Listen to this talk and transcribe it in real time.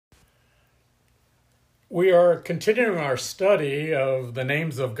We are continuing our study of the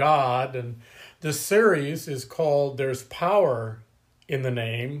names of God, and this series is called There's Power in the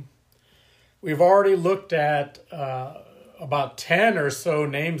Name. We've already looked at about 10 or so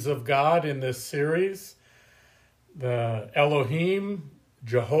names of God in this series. The Elohim,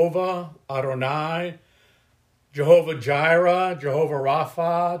 Jehovah, Adonai, Jehovah Jireh, Jehovah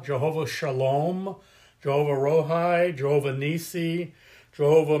Rapha, Jehovah Shalom, Jehovah Rohi, Jehovah Nisi,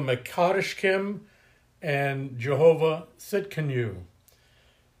 Jehovah Mekadeshkim, and Jehovah Sitkanu,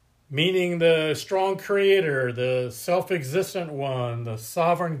 meaning the strong creator, the self-existent one, the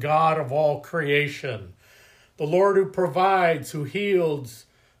sovereign God of all creation, the Lord who provides, who heals,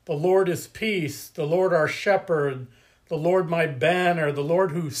 the Lord is peace, the Lord our shepherd, the Lord my banner, the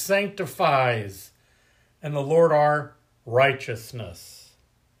Lord who sanctifies, and the Lord our righteousness.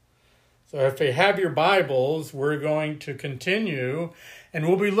 So if you have your Bibles, we're going to continue, and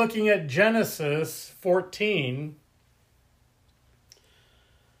we'll be looking at Genesis 14.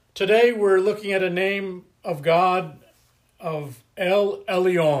 Today we're looking at a name of God of El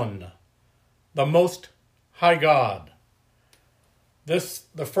Elyon, the Most High God. The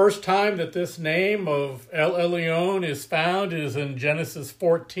first time that this name of El Elyon is found is in Genesis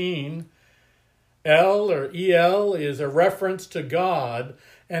 14. El or El is a reference to God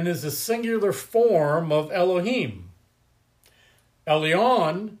and is a singular form of Elohim.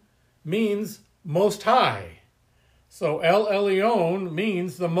 Elyon means Most High. So El Elyon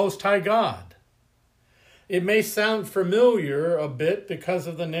means the Most High God. It may sound familiar a bit because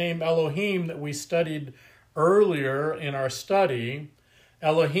of the name Elohim that we studied earlier in our study.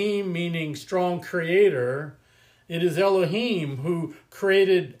 Elohim meaning strong creator. It is Elohim who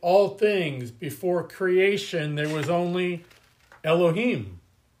created all things. Before creation, there was only Elohim.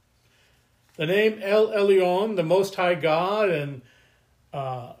 The name El Elyon, the Most High God, and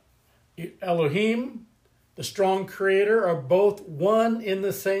Elohim, the strong creator, are both one in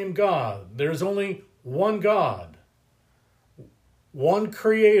the same God. There's only one God, one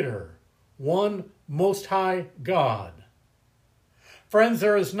creator, one Most High God. Friends,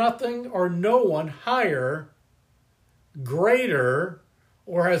 there is nothing or no one higher, greater,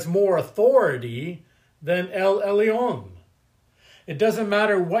 or has more authority than El Elyon. It doesn't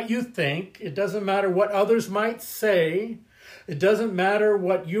matter what you think. It doesn't matter what others might say. It doesn't matter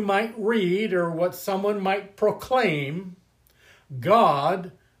what you might read or what someone might proclaim.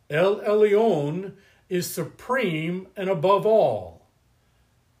 God, El Elyon, is supreme and above all.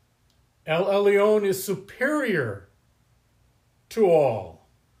 El Elyon is superior to all.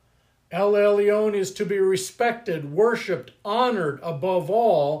 El Elyon is to be respected, worshipped, honored above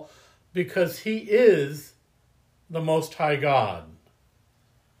all because he is the Most High God.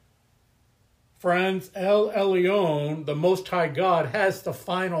 Friends, El Elyon, the Most High God, has the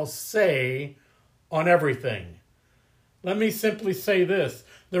final say on everything. Let me simply say this.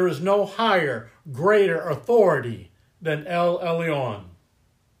 There is no higher, greater authority than El Elyon.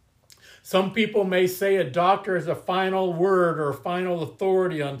 Some people may say a doctor has a final word or final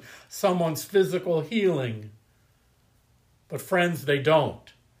authority on someone's physical healing. But friends, they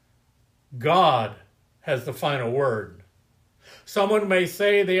don't. God has the final word. Someone may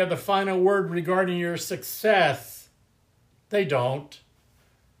say they have the final word regarding your success. They don't.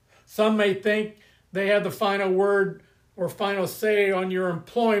 Some may think they have the final word or final say on your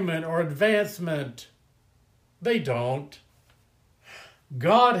employment or advancement. They don't.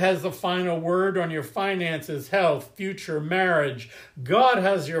 God has the final word on your finances, health, future marriage. God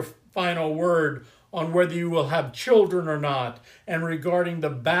has your final word on whether you will have children or not, and regarding the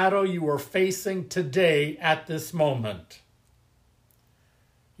battle you are facing today at this moment.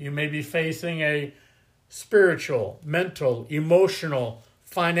 You may be facing a spiritual, mental, emotional,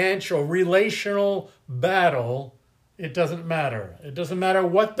 financial, relational battle. It doesn't matter. It doesn't matter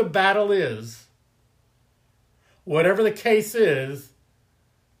what the battle is. Whatever the case is,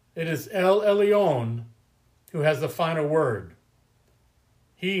 it is El Elyon who has the final word.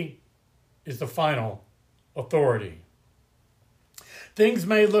 He is the final authority. Things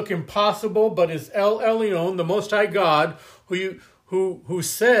may look impossible, but it's El Elyon, the Most High God, who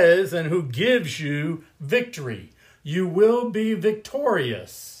says and who gives you victory. You will be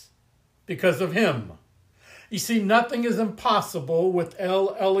victorious because of him. You see, nothing is impossible with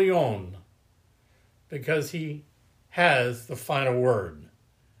El Elyon because he has the final word.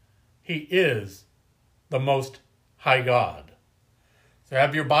 He is the Most High God. So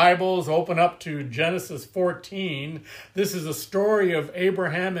have your Bibles open up to Genesis 14. This is a story of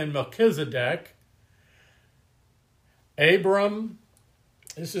Abraham and Melchizedek. Abram,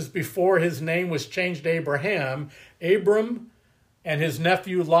 this is before his name was changed to Abraham. Abram and his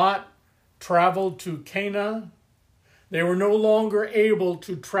nephew Lot traveled to Canaan, they were no longer able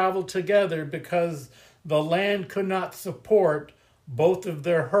to travel together because the land could not support both of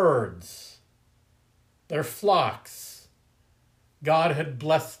their herds, their flocks. God had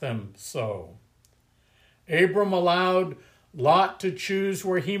blessed them so. Abram allowed Lot to choose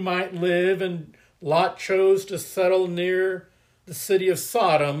where he might live, and Lot chose to settle near the city of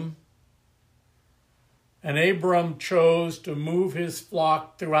Sodom, and Abram chose to move his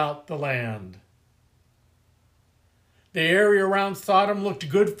flock throughout the land. The area around Sodom looked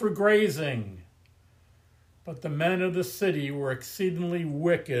good for grazing, but the men of the city were exceedingly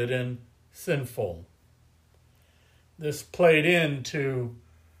wicked and sinful. This played into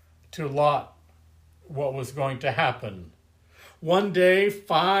Lot what was going to happen. One day,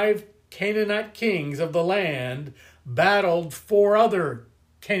 5 Canaanite kings of the land battled 4 other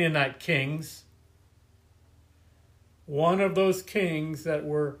Canaanite kings. One of those kings that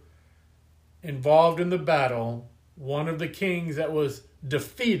were involved in the battle, one of the kings that was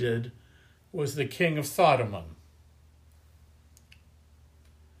defeated, was the king of Sodom.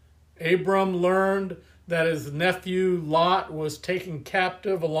 Abram learned that his nephew Lot was taken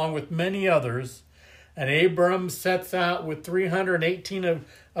captive along with many others, and Abram sets out with 318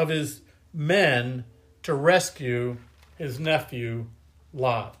 of his men to rescue his nephew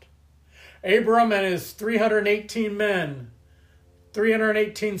Lot. Abram and his 318 men,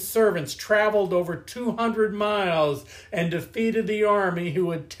 318 servants, traveled over 200 miles and defeated the army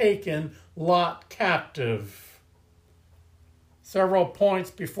who had taken Lot captive. Several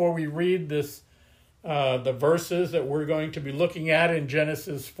points before we read this, the verses that we're going to be looking at in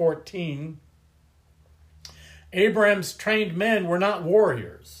Genesis 14. Abraham's trained men were not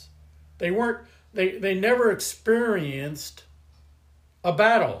warriors. They never experienced a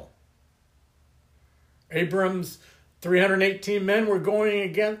battle. Abram's 318 men were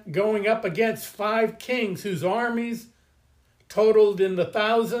going up against 5 kings whose armies totaled in the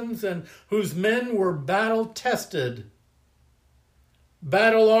thousands and whose men were battle-tested,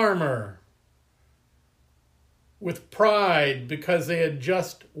 battle armor, with pride because they had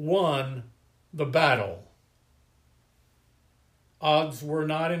just won the battle. Odds were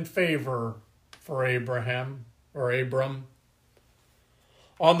not in favor for Abram.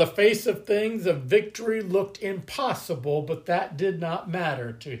 On the face of things, a victory looked impossible, but that did not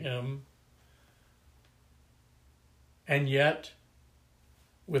matter to him. And yet,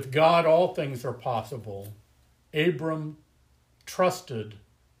 with God, all things are possible. Abram trusted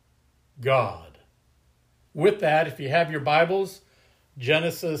God. With that, if you have your Bibles,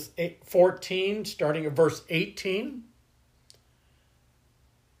 Genesis 14, starting at verse 18,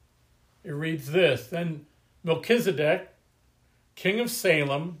 it reads this: Then Melchizedek, king of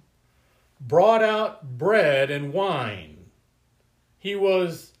Salem, brought out bread and wine. He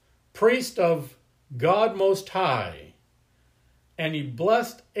was priest of God Most High, and he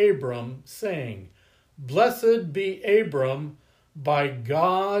blessed Abram, saying, Blessed be Abram by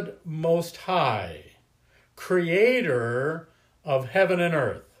God Most High, creator of heaven and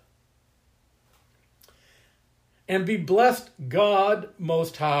earth. And be blessed God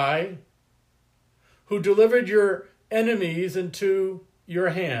Most High, who delivered your enemies into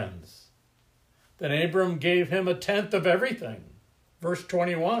your hands. Then Abram gave him 1/10 of everything. Verse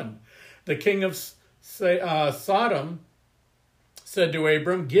 21, the king of Sodom said to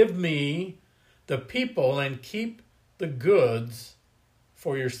Abram, Give me the people and keep the goods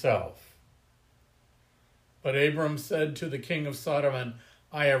for yourself. But Abram said to the king of Sodom,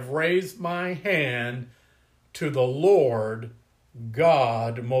 I have raised my hand to the Lord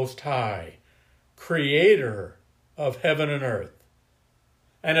God Most High, creator of heaven and earth,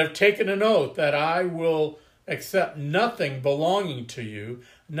 and have taken an oath that I will accept nothing belonging to you,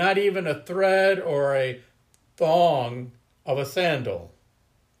 not even a thread or a thong of a sandal,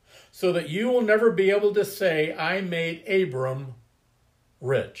 so that you will never be able to say, I made Abram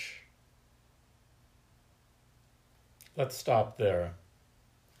rich. Let's stop there.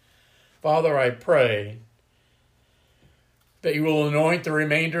 Father, I pray that you will anoint the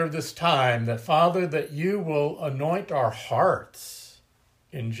remainder of this time, that, Father, that you will anoint our hearts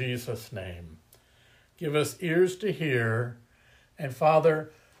in Jesus' name. Give us ears to hear, and,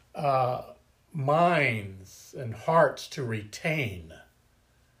 Father, minds and hearts to retain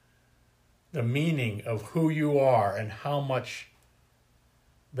the meaning of who you are and how much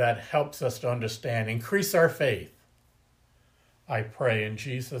that helps us to understand. Increase our faith, I pray in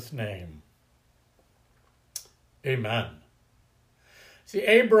Jesus' name. Amen. See,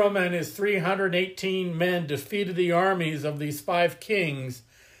 Abram and his 318 men defeated the armies of these 5 kings,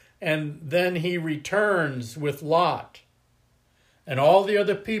 and then he returns with Lot. and all the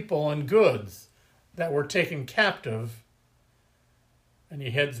other people and goods that were taken captive, and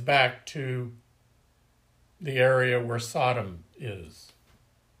he heads back to the area where Sodom is.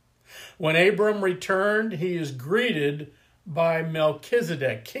 When Abram returned, he is greeted by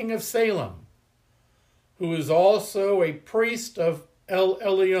Melchizedek, king of Salem, who is also a priest of El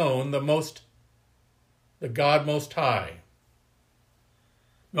Elyon, the God Most High.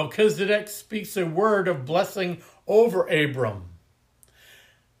 Melchizedek speaks a word of blessing over Abram.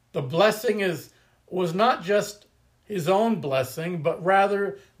 The blessing was not just his own blessing, but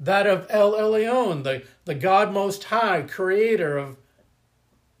rather that of El Elyon, the God Most High, creator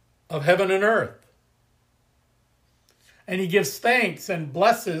of heaven and earth. And he gives thanks and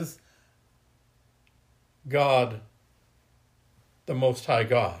blesses God, the Most High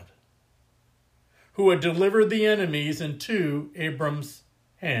God, who had delivered the enemies into Abram's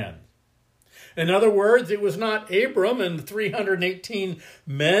hand. In other words, it was not Abram and the 318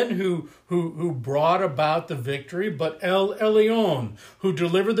 men who brought about the victory, but El Elyon, who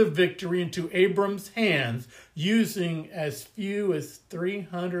delivered the victory into Abram's hands, using as few as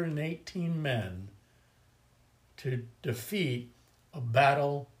 318 men to defeat a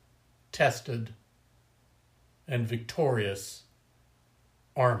battle-tested and victorious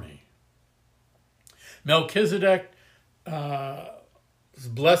army. Melchizedek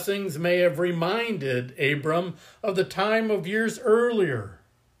blessings may have reminded Abram of the time of years earlier.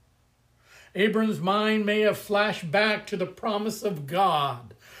 Abram's mind may have flashed back to the promise of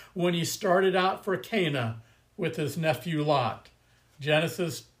God when he started out for Canaan with his nephew Lot.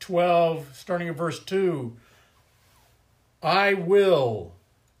 Genesis 12, starting at verse 2, I will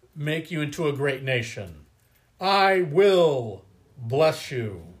make you into a great nation. I will bless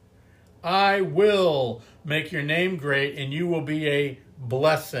you. I will make your name great, and you will be a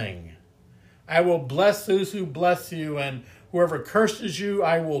blessing. I will bless those who bless you, and whoever curses you,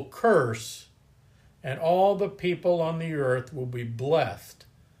 I will curse, and all the people on the earth will be blessed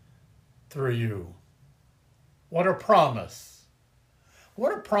through you. What a promise.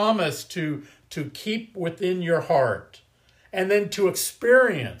 What a promise to keep within your heart, and then to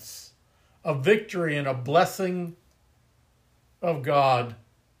experience a victory and a blessing of God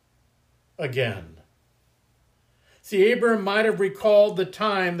again. See, Abram might have recalled the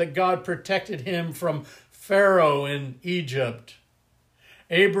time that God protected him from Pharaoh in Egypt.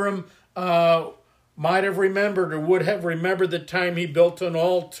 Abram might have remembered or would have remembered the time he built an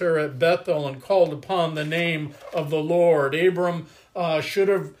altar at Bethel and called upon the name of the Lord. Abram should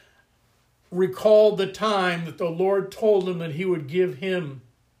have recalled the time that the Lord told him that he would give him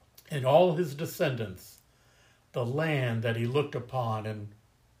and all his descendants the land that he looked upon and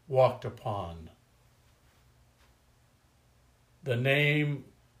walked upon. The name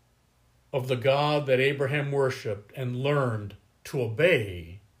of the God that Abraham worshipped and learned to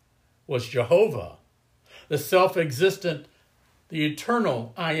obey was Jehovah, the self-existent, the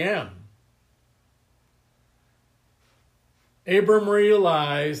eternal I am. Abram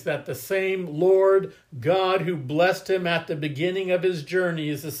realized that the same Lord God who blessed him at the beginning of his journey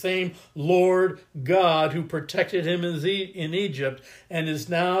is the same Lord God who protected him in Egypt and is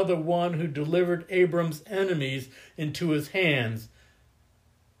now the one who delivered Abram's enemies into his hands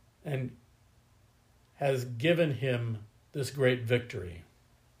and has given him this great victory.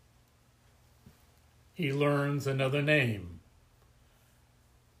 He learns another name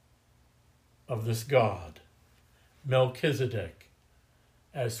of this God. Melchizedek,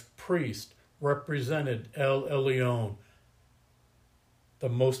 as priest, represented El Elyon, the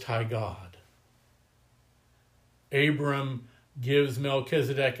Most High God. Abram gives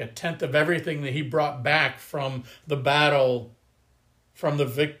Melchizedek a tenth of everything that he brought back from the battle, from the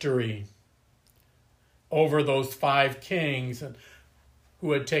victory over those 5 kings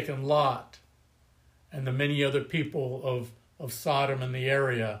who had taken Lot and the many other people of Sodom and the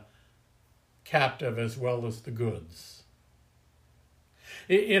area captive, as well as the goods.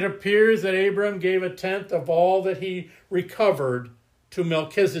 It appears that Abram gave a tenth of all that he recovered to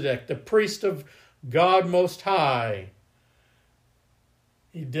Melchizedek, the priest of God Most High.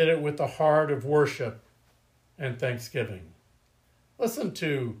 He did it with a heart of worship and thanksgiving. Listen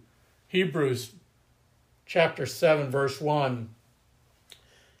to Hebrews chapter 7, verse 1.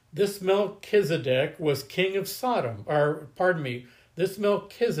 This Melchizedek was king of this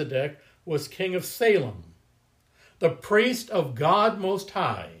Melchizedek was king of Salem, the priest of God Most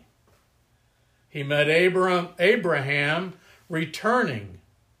High. He met Abraham returning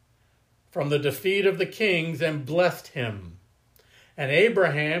from the defeat of the kings and blessed him. And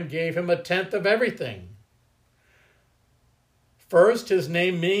Abraham gave him a tenth of everything. First, his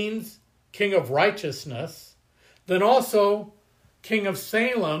name means king of righteousness. Then also, King of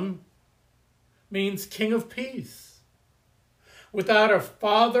Salem means King of Peace. Without a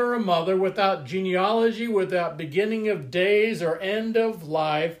father or mother, without genealogy, without beginning of days or end of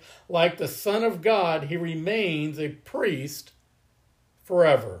life, like the Son of God, he remains a priest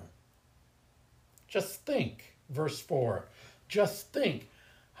forever. Just think, verse 4, just think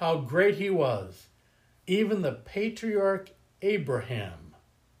how great he was. Even the patriarch Abraham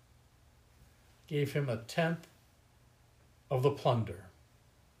gave him a tenth of the plunder.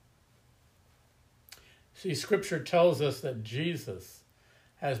 See, Scripture tells us that Jesus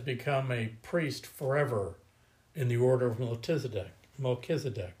has become a priest forever in the order of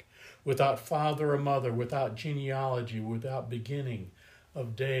Melchizedek, without father or mother, without genealogy, without beginning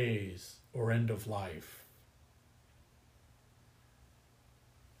of days or end of life.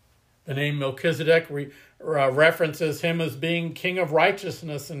 The name Melchizedek references him as being king of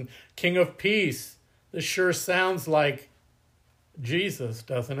righteousness and king of peace. This sure sounds like Jesus,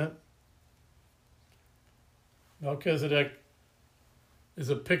 doesn't it? Melchizedek is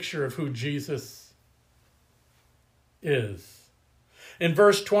a picture of who Jesus is. In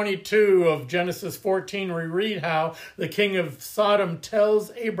verse 22 of Genesis 14, we read how the king of Sodom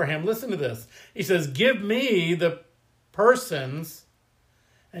tells Abraham, listen to this. He says, give me the persons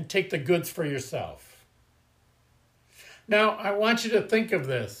and take the goods for yourself. Now, I want you to think of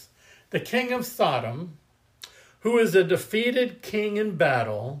this. The king of Sodom, who is a defeated king in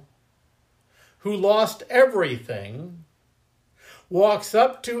battle, who lost everything, walks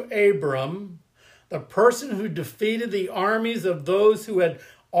up to Abram, the person who defeated the armies of those who had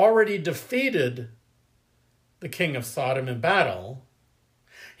already defeated the king of Sodom in battle.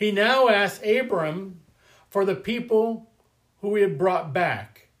 He now asks Abram for the people who he had brought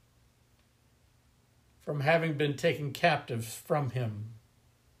back from having been taken captives from him.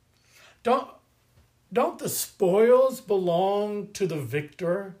 Don't the spoils belong to the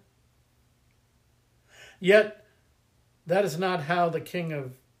victor? Yet, that is not how the king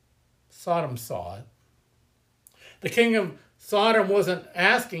of Sodom saw it. The king of Sodom wasn't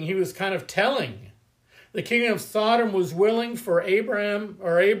asking, he was kind of telling. The king of Sodom was willing for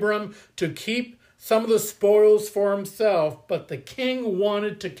Abram to keep some of the spoils for himself, but the king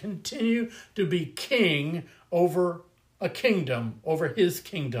wanted to continue to be king over a kingdom, over his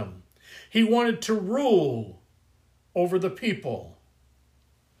kingdom. He wanted to rule over the people.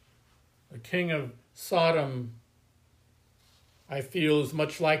 The king of Sodom, I feel, is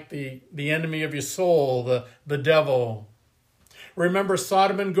much like the enemy of your soul, the devil. Remember,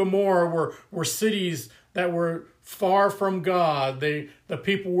 Sodom and Gomorrah were cities that were far from God. The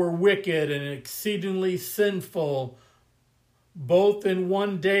people were wicked and exceedingly sinful. Both in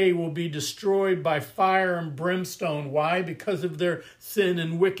one day will be destroyed by fire and brimstone. Why? Because of their sin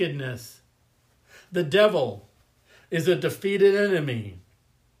and wickedness. The devil is a defeated enemy.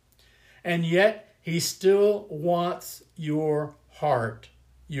 And yet, he still wants your heart,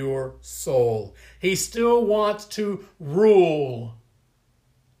 your soul. He still wants to rule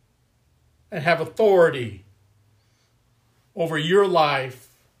and have authority over your life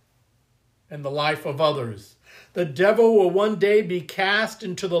and the life of others. The devil will one day be cast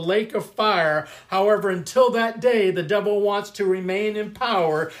into the lake of fire. However, until that day, the devil wants to remain in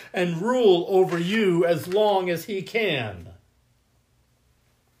power and rule over you as long as he can.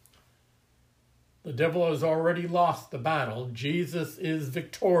 The devil has already lost the battle. Jesus is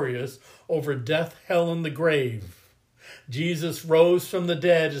victorious over death, hell, and the grave. Jesus rose from the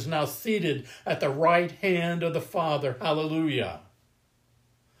dead, is now seated at the right hand of the Father. Hallelujah.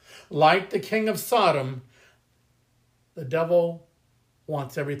 Like the king of Sodom, the devil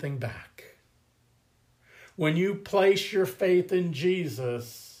wants everything back. When you place your faith in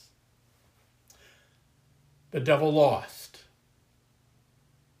Jesus, the devil lost.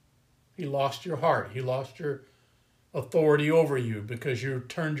 He lost your heart. He lost your authority over you because you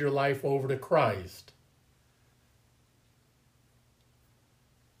turned your life over to Christ.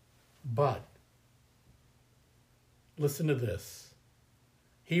 But, listen to this.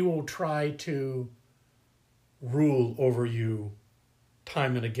 He will try to rule over you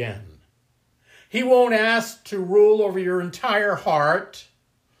time and again. He won't ask to rule over your entire heart,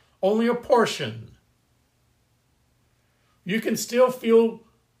 only a portion. You can still feel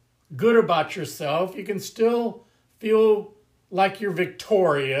good about yourself. You can still feel like you're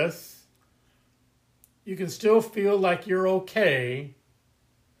victorious. You can still feel like you're okay.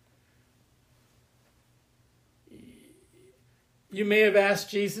 You may have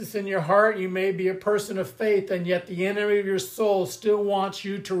asked Jesus in your heart. You may be a person of faith, and yet the enemy of your soul still wants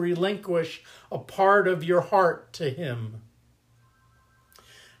you to relinquish a part of your heart to him.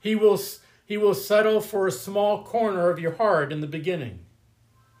 He will he will settle for a small corner of your heart in the beginning.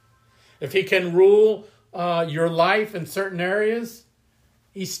 If he can rule your life in certain areas,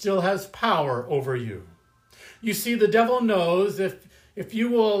 he still has power over you. You see, the devil knows if you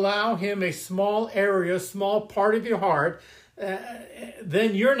will allow him a small area, small part of your heart,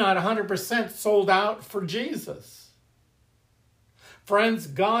 then you're not 100% sold out for Jesus. Friends,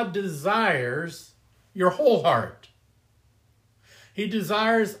 God desires your whole heart. He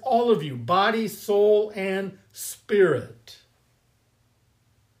desires all of you, body, soul, and spirit.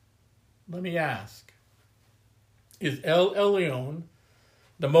 Let me ask, is El Elyon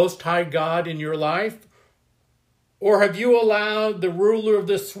the Most High God in your life? Or have you allowed the ruler of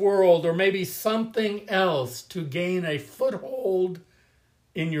this world, or maybe something else, to gain a foothold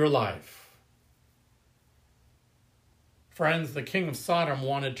in your life? Friends, the king of Sodom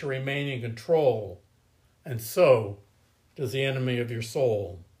wanted to remain in control, and so does the enemy of your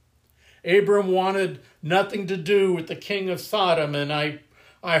soul. Abram wanted nothing to do with the king of Sodom, and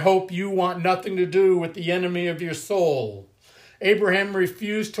I hope you want nothing to do with the enemy of your soul. Abraham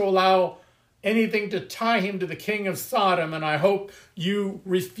refused to allow anything to tie him to the king of Sodom, and I hope you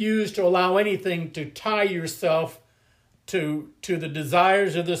refuse to allow anything to tie yourself to the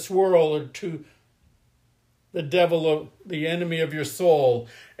desires of this world or to the devil, of the enemy of your soul.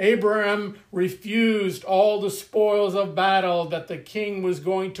 Abraham refused all the spoils of battle that the king was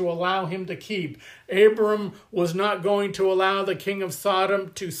going to allow him to keep. Abraham was not going to allow the king of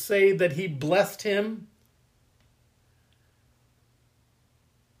Sodom to say that he blessed him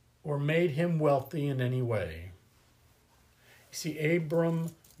or made him wealthy in any way. You see, Abram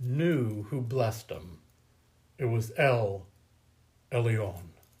knew who blessed him. It was El Elyon.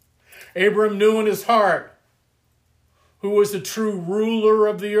 Abram knew in his heart who was the true ruler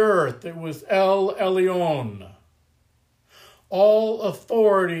of the earth. It was El Elyon. All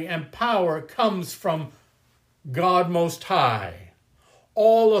authority and power comes from God Most High.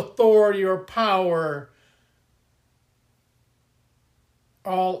 All authority or power,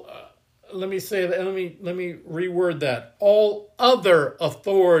 let me reword that. All other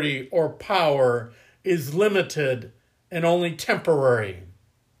authority or power is limited and only temporary.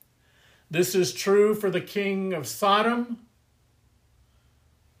 This is true for the king of Sodom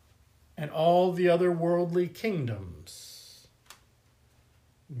and all the other worldly kingdoms.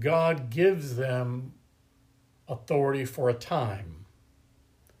 God gives them authority for a time,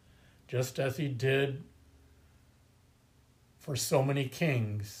 just as he did for so many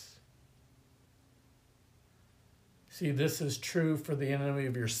kings. See, this is true for the enemy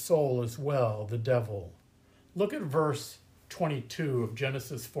of your soul as well, the devil. Look at verse 22 of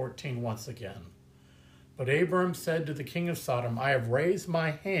Genesis 14 once again. But Abram said to the king of Sodom, I have raised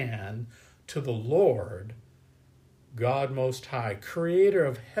my hand to the Lord, God Most High, creator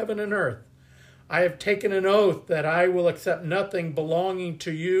of heaven and earth. I have taken an oath that I will accept nothing belonging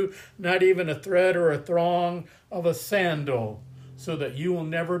to you, not even a thread or a thong of a sandal, so that you will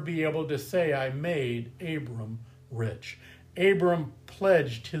never be able to say I made Abram rich. Abram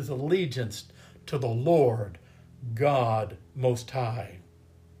pledged his allegiance to the Lord, God Most High,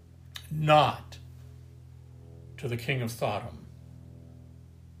 not to the king of Sodom.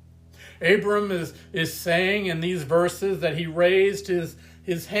 Abram is saying in these verses that he raised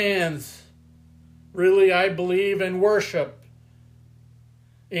his hands, really I believe, in worship,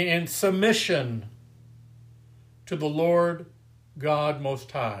 in submission to the Lord God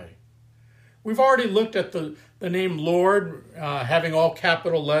Most High. We've already looked at the name Lord having all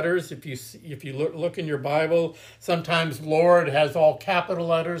capital letters. If you look in your Bible, sometimes Lord has all capital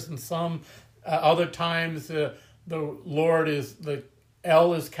letters, and some other times the Lord is the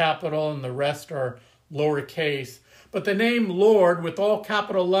L is capital and the rest are lowercase. But the name Lord with all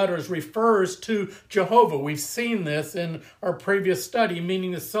capital letters refers to Jehovah. We've seen this in our previous study,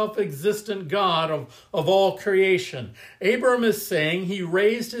 meaning the self-existent God of all creation. Abram is saying he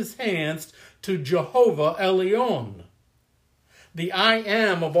raised his hands to Jehovah Elyon. The I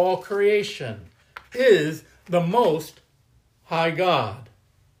am of all creation is the Most High God.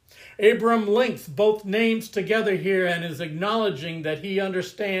 Abram links both names together here and is acknowledging that he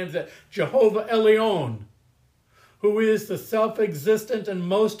understands that Jehovah Elyon, who is the self-existent and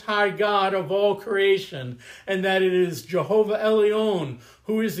most high God of all creation, and that it is Jehovah Elyon,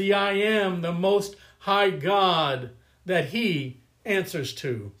 who is the I am, the most high God, that he answers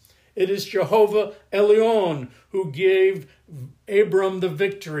to. It is Jehovah Elyon who gave Abram the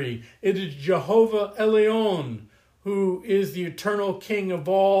victory. It is Jehovah Elyon who is the eternal king of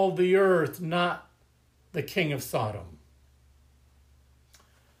all the earth, not the king of Sodom.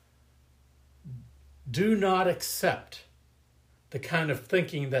 Do not accept the kind of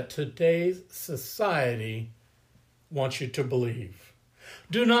thinking that today's society wants you to believe.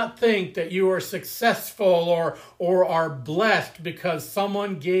 Do not think that you are successful or are blessed because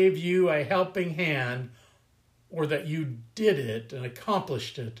someone gave you a helping hand, or that you did it and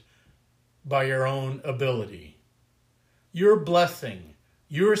accomplished it by your own ability. Your blessing,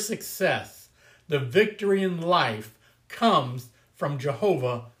 your success, the victory in life comes from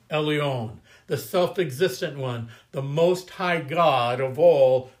Jehovah Elyon, the self-existent one, the Most High God of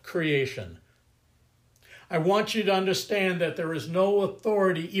all creation. I want you to understand that there is no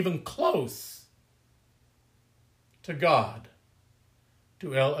authority even close to God,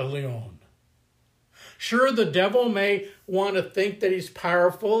 to El Elyon. Sure, the devil may want to think that he's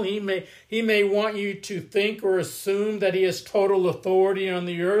powerful. He may want you to think or assume that he has total authority on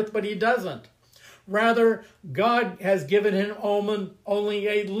the earth, but he doesn't. Rather, God has given him only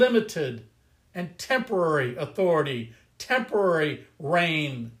a limited and temporary authority, temporary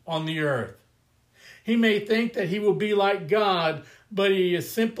reign on the earth. He may think that he will be like God, but he is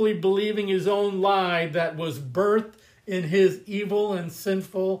simply believing his own lie that was birthed in his evil and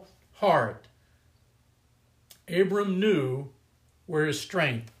sinful heart. Abram knew where his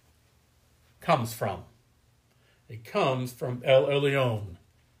strength comes from. It comes from El Elyon,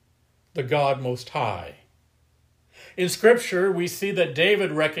 the God Most High. In Scripture, we see that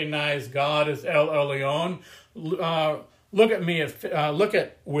David recognized God as El Elyon. Look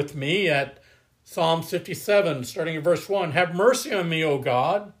with me at Psalm 57, starting in verse 1. Have mercy on me, O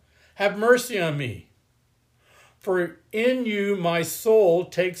God. Have mercy on me. For in you my soul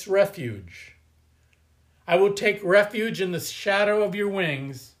takes refuge. I will take refuge in the shadow of your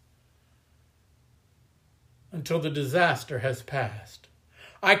wings until the disaster has passed.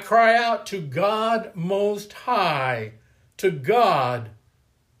 I cry out to God Most High, to God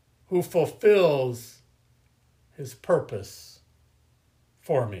who fulfills his purpose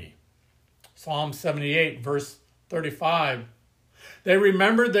for me. Psalm 78, verse 35. They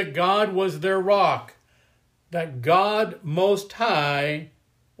remembered that God was their rock, that God Most High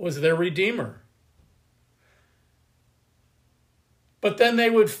was their Redeemer. But then they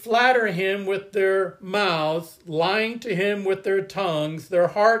would flatter him with their mouths, lying to him with their tongues. Their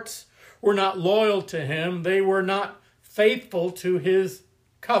hearts were not loyal to him. They were not faithful to his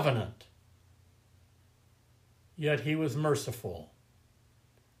covenant. Yet he was merciful.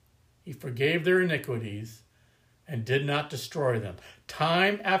 He forgave their iniquities and did not destroy them.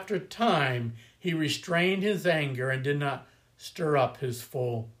 Time after time, he restrained his anger and did not stir up his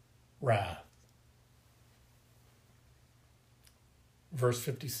full wrath. Verse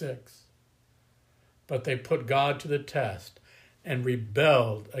 56. But they put God to the test and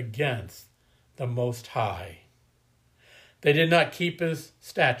rebelled against the Most High. They did not keep his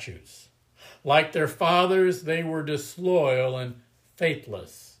statutes. Like their fathers, they were disloyal and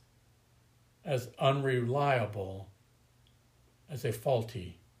faithless, as unreliable as a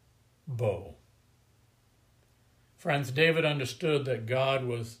faulty bow. Friends, David understood that God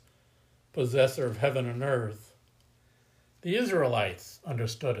was possessor of heaven and earth. The Israelites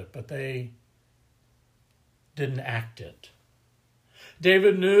understood it, but they didn't act it.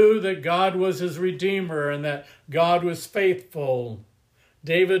 David knew that God was his Redeemer and that God was faithful.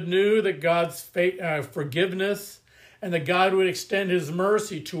 David knew that God's forgiveness and that God would extend his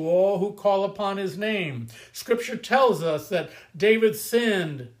mercy to all who call upon his name. Scripture tells us that David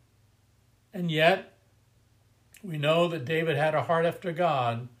sinned, and yet we know that David had a heart after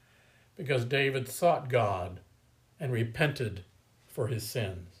God because David sought God and repented for his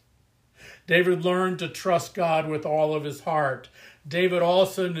sins. David learned to trust God with all of his heart. David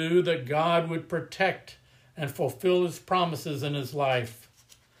also knew that God would protect and fulfill his promises in his life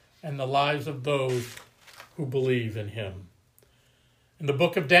and the lives of those who believe in him. In the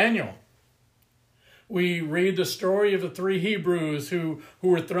book of Daniel, we read the story of the three Hebrews who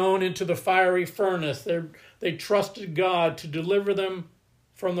were thrown into the fiery furnace. They trusted God to deliver them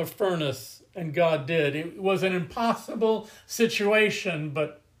from the furnace, and God did. It was an impossible situation,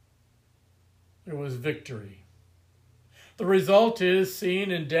 but there was victory. The result is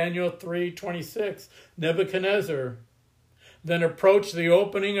seen in Daniel 3:26. Nebuchadnezzar then approached the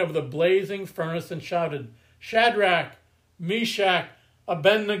opening of the blazing furnace and shouted, Shadrach, Meshach,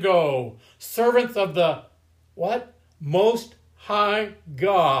 Abednego, servants of the, what? Most High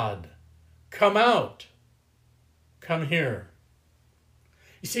God, come out, come here.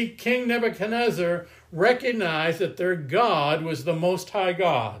 You see, King Nebuchadnezzar recognized that their God was the Most High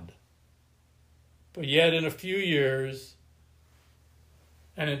God. But yet in a few years,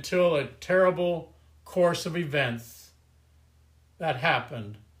 and until a terrible course of events that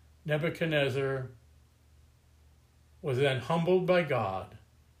happened, Nebuchadnezzar was then humbled by God,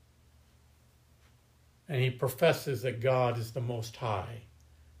 and he professes that God is the Most High,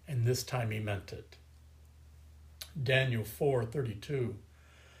 and this time he meant it. Daniel 4:32.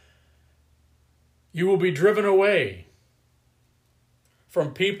 You will be driven away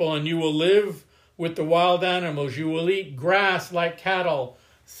from people, and you will live with the wild animals. You will eat grass like cattle.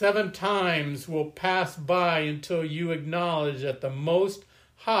 7 times will pass by until you acknowledge that the Most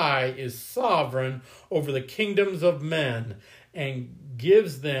High is sovereign over the kingdoms of men and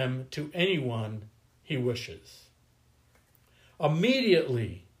gives them to anyone he wishes.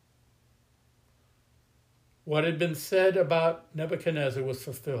 Immediately, what had been said about Nebuchadnezzar was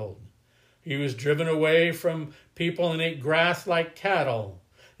fulfilled. He was driven away from people and ate grass like cattle.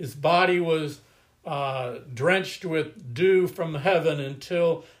 His body was drenched with dew from heaven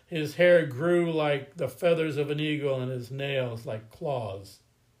until his hair grew like the feathers of an eagle and his nails like claws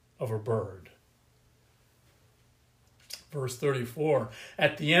of a bird. Verse 34,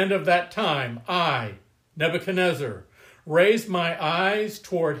 at the end of that time, I, Nebuchadnezzar, raised my eyes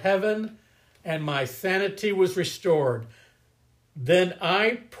toward heaven, and my sanity was restored. Then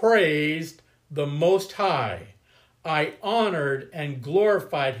I praised the Most High. I honored and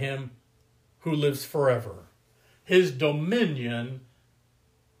glorified him who lives forever. His dominion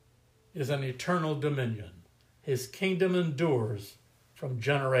is an eternal dominion. His kingdom endures from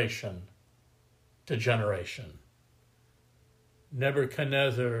generation to generation.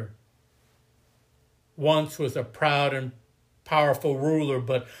 Nebuchadnezzar once was a proud and powerful ruler,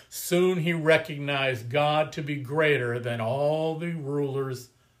 but soon he recognized God to be greater than all the rulers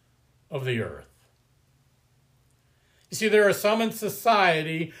of the earth. You see, there are some in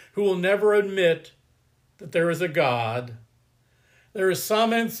society who will never admit that there is a God. There are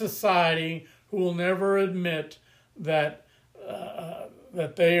some in society who will never admit that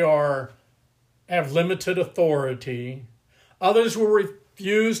they have limited authority. Others will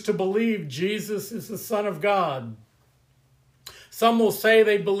refuse to believe Jesus is the Son of God. Some will say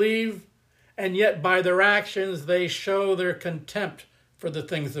they believe, and yet by their actions they show their contempt for the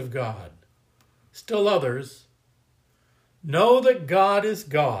things of God. Still others know that God is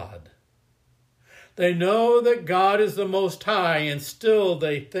God. They know that God is the Most High, and still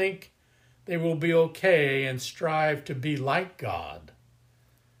they think they will be okay and strive to be like God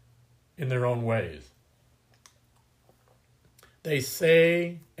in their own ways. They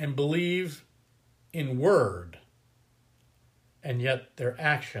say and believe in word, and yet their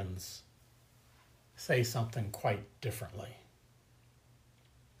actions say something quite differently.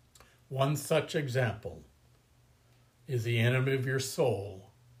 One such example is the enemy of your soul,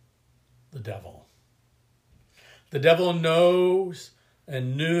 the devil. The devil knows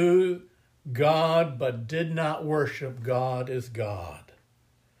and knew God, but did not worship God as God.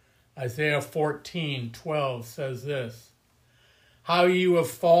 Isaiah 14:12 says this, how you have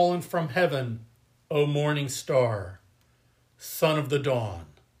fallen from heaven, O morning star, son of the dawn.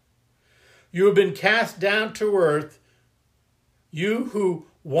 You have been cast down to earth, you who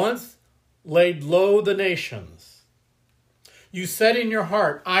once laid low the nations. You said in your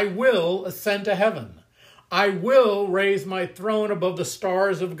heart, I will ascend to heaven. I will raise my throne above the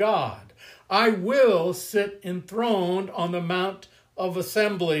stars of God. I will sit enthroned on the mount of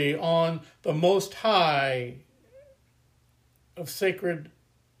assembly on the most high of sacred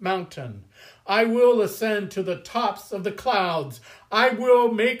mountain. I will ascend to the tops of the clouds. I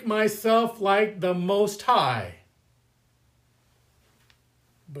will make myself like the Most High.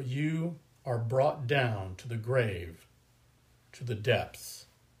 But you are brought down to the grave, to the depths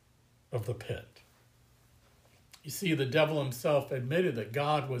of the pit. You see, the devil himself admitted that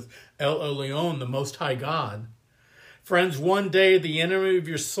God was El Elyon, the Most High God. Friends, one day the enemy of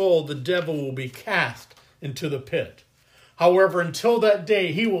your soul, the devil, will be cast into the pit. However, until that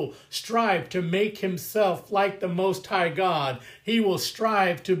day, he will strive to make himself like the Most High God. He will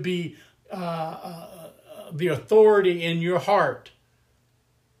strive to be the authority in your heart.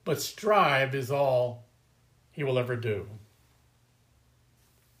 But strive is all he will ever do.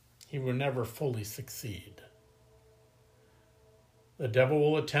 He will never fully succeed. The devil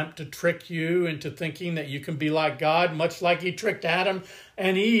will attempt to trick you into thinking that you can be like God, much like he tricked Adam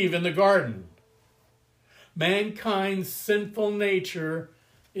and Eve in the garden. Mankind's sinful nature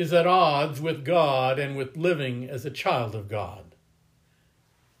is at odds with God and with living as a child of God.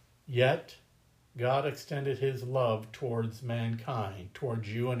 Yet, God extended his love towards mankind,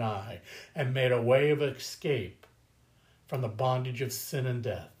 towards you and I, and made a way of escape from the bondage of sin and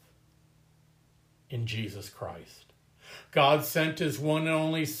death in Jesus Christ. God sent his one and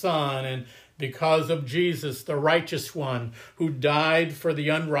only Son, and because of Jesus, the righteous one, who died for the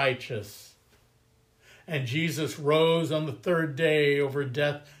unrighteous, And Jesus rose on the third day over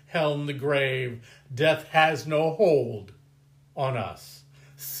death, hell, and the grave. Death has no hold on us.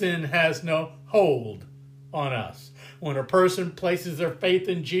 Sin has no hold on us. When a person places their faith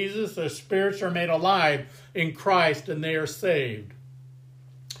in Jesus, their spirits are made alive in Christ and they are saved.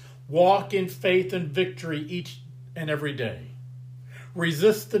 Walk in faith and victory each and every day.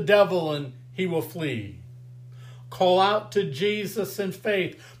 Resist the devil and he will flee. Call out to Jesus in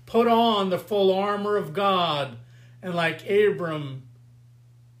faith. Put on the full armor of God. And like Abram,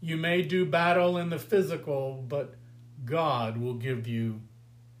 you may do battle in the physical, but God will give you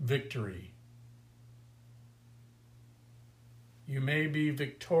victory. You may be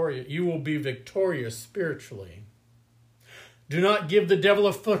victorious. You will be victorious spiritually. Do not give the devil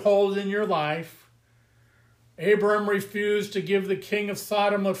a foothold in your life. Abram refused to give the king of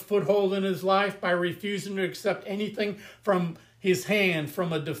Sodom a foothold in his life by refusing to accept anything from his hand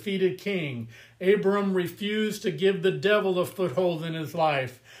from a defeated king. Abram refused to give the devil a foothold in his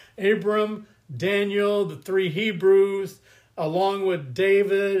life. Abram, Daniel, the three Hebrews, along with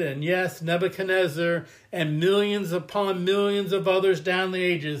David and yes, Nebuchadnezzar, and millions upon millions of others down the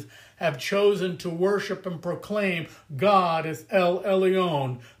ages have chosen to worship and proclaim God as El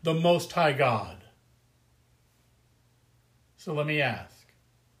Elyon, the Most High God. So let me ask,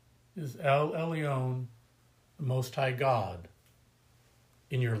 is El Elyon, the Most High God,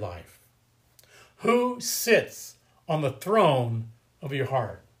 in your life? Who sits on the throne of your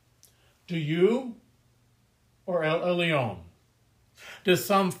heart? Do you or El Elyon? Does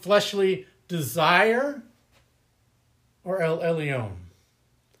some fleshly desire or El Elyon?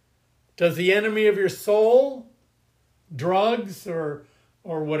 Does the enemy of your soul, drugs or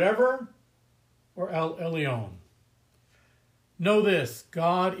whatever, or El Elyon? Know this,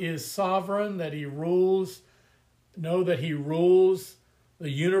 God is sovereign, that he rules. Know that he rules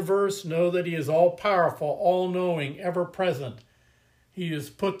the universe. Know that he is all-powerful, all-knowing, ever-present. He has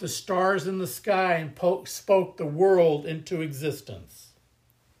put the stars in the sky and spoke the world into existence.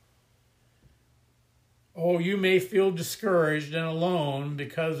 Oh, you may feel discouraged and alone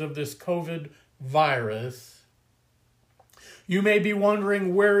because of this COVID virus. You may be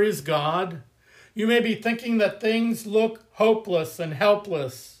wondering, where is God? You may be thinking that things look hopeless and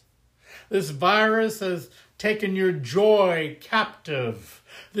helpless. This virus has taken your joy captive.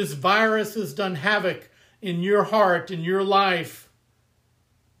 This virus has done havoc in your heart, in your life.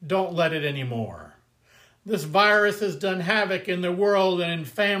 Don't let it anymore. This virus has done havoc in the world and in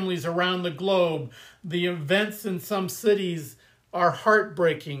families around the globe. The events in some cities are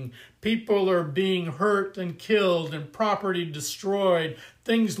heartbreaking. People are being hurt and killed and property destroyed.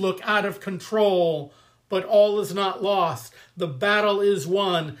 Things look out of control, but all is not lost. The battle is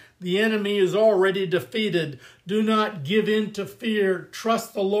won. The enemy is already defeated. Do not give in to fear.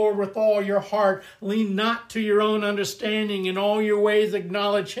 Trust the Lord with all your heart. Lean not to your own understanding. In all your ways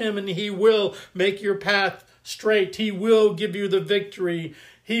acknowledge him, and he will make your path straight. He will give you the victory.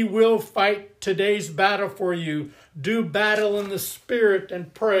 He will fight today's battle for you. Do battle in the Spirit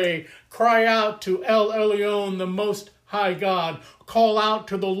and pray. Cry out to El Elyon, the Most High God. Call out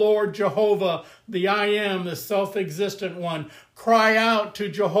to the Lord Jehovah, the I Am, the self-existent one. Cry out to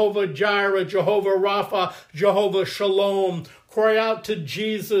Jehovah Jireh, Jehovah Rapha, Jehovah Shalom. Cry out to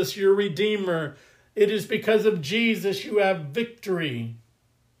Jesus, your Redeemer. It is because of Jesus you have victory.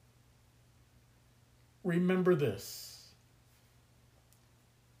 Remember this.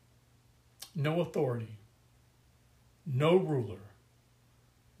 No authority, no ruler,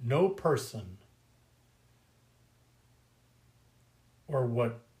 no person, or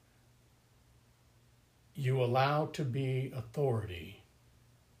what you allow to be authority,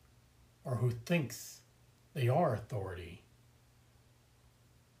 or who thinks they are authority,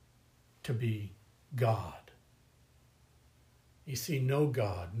 to be God. You see, no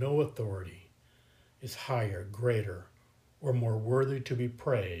God, no authority is higher, greater, or more worthy to be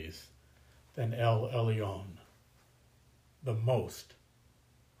praised than El Elyon, the Most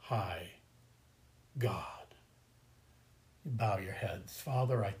High God. Bow your heads.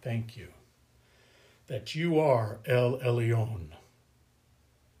 Father, I thank you that you are El Elyon,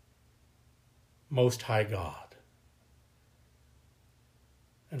 Most High God.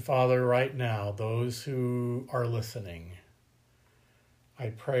 And Father, right now, those who are listening,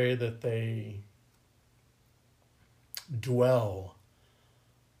 I pray that they dwell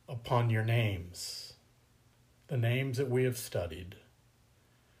upon your names, the names that we have studied,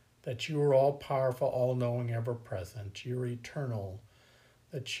 that you are all-powerful, all-knowing, ever-present. You're eternal,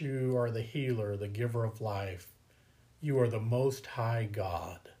 that you are the healer, the giver of life. You are the Most High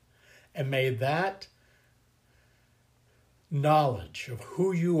God. And may that knowledge of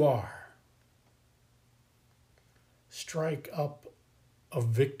who you are strike up a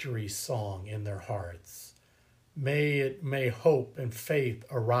victory song in their hearts. May hope and faith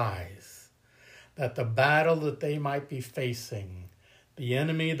arise, that the battle that they might be facing, the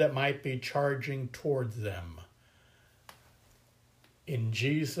enemy that might be charging towards them, in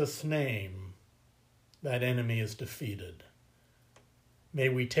Jesus' name, that enemy is defeated. May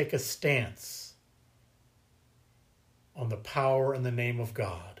we take a stance on the power and the name of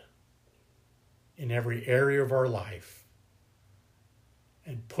God in every area of our life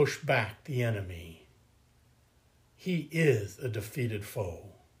and push back the enemy. He is a defeated foe.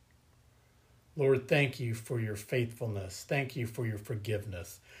 Lord, thank you for your faithfulness. Thank you for your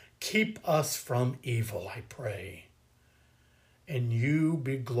forgiveness. Keep us from evil, I pray. And you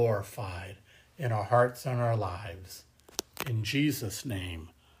be glorified in our hearts and our lives. In Jesus' name,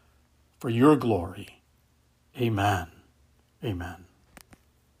 for your glory. Amen. Amen.